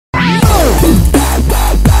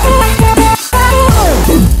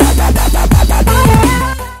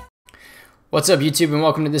What's up YouTube, and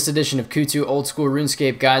welcome to this edition of Coutu Old School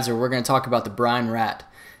RuneScape Guides, where we're going to talk about the Brine Rat.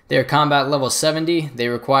 They are combat level 70. They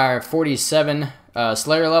require 47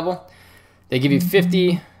 Slayer level. They give you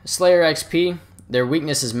 50 Slayer XP. Their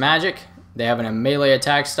weakness is magic. They have a melee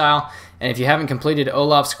attack style, and if you haven't completed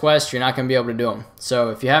Olaf's quest, you're not going to be able to do them. So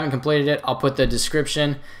if you haven't completed it, I'll put the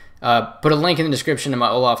description, put a link in the description to my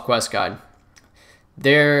Olaf quest guide.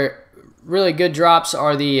 Their really good drops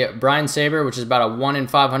are the Brine Saber, which is about a 1 in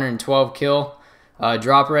 512 kill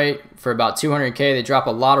drop rate for about 200k. They drop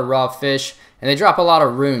a lot of raw fish, and they drop a lot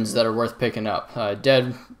of runes that are worth picking up.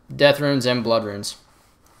 Death runes and blood runes.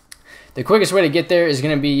 The quickest way to get there is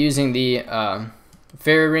going to be using the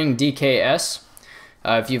Fairy Ring DKS.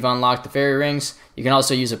 If you've unlocked the Fairy Rings, you can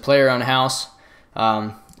also use a player-owned house.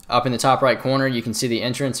 Up in the top right corner, you can see the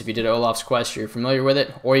entrance. If you did Olaf's quest, you're familiar with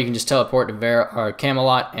it. Or you can just teleport to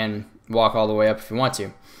Camelot and walk all the way up if you want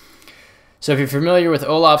to. So if you're familiar with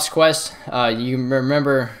Olaf's quest, you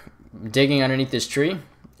remember digging underneath this tree,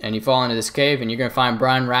 and you fall into this cave, and you're going to find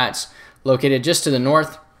Brine Rats located just to the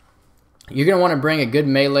north. You're going to want to bring a good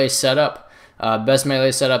melee setup, best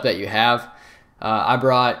melee setup that you have. I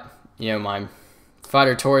brought, my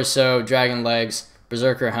Fighter Torso, Dragon Legs,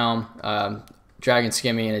 Berserker Helm, Dragon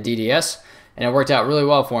Skimmy, and a DDS, and it worked out really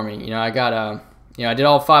well for me. I got I did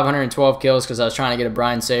all 512 kills because I was trying to get a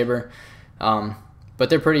Brine Saber, but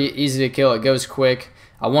they're pretty easy to kill. It goes quick.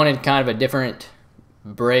 I wanted kind of a different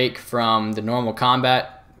break from the normal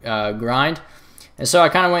combat grind, and so I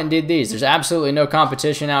kind of went and did these. There's absolutely no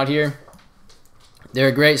competition out here. They're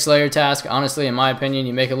a great Slayer task. Honestly, in my opinion,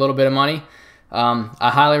 you make a little bit of money.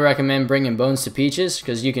 I highly recommend bringing Bones to Peaches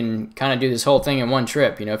because you can kind of do this whole thing in one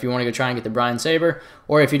trip. If you want to go try and get the Brine Saber,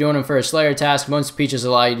 or if you're doing them for a Slayer task, Bones to Peaches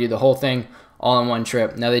allow you to do the whole thing all in one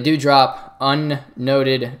trip. Now, they do drop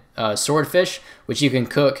unnoted swordfish, which you can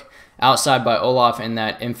cook outside by Olaf in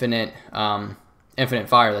that infinite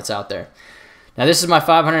fire that's out there. Now, this is my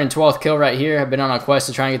 512th kill right here. I've been on a quest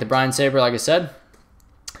to try and get the Brine Saber, like I said,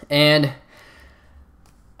 and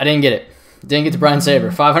I didn't get it. Didn't get the Brine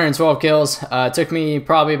Saber. 512 kills. It took me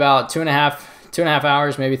probably about two and a half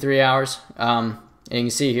hours, maybe 3 hours. And you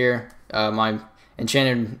can see here, my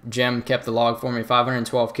enchanted gem kept the log for me.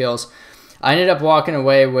 512 kills. I ended up walking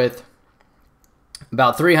away with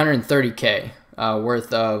about 330k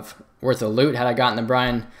worth of loot. Had I gotten the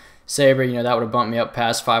Brine Saber, that would have bumped me up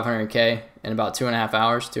past 500k in about 2.5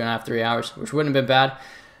 hours, 3 hours, which wouldn't have been bad.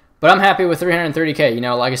 But I'm happy with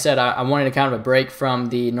 330k. Like I said, I wanted a kind of a break from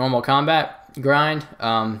the normal combat grind,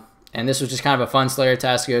 and this was just kind of a fun Slayer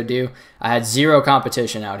task to go do. I had zero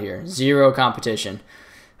competition out here, zero competition.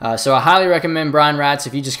 So I highly recommend Brine Rats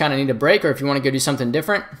if you just kind of need a break, or if you want to go do something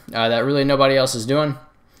different that really nobody else is doing.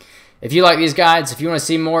 If you like these guides, if you want to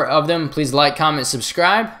see more of them, please like, comment,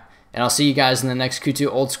 subscribe, and I'll see you guys in the next Coutu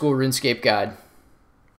Old School RuneScape guide.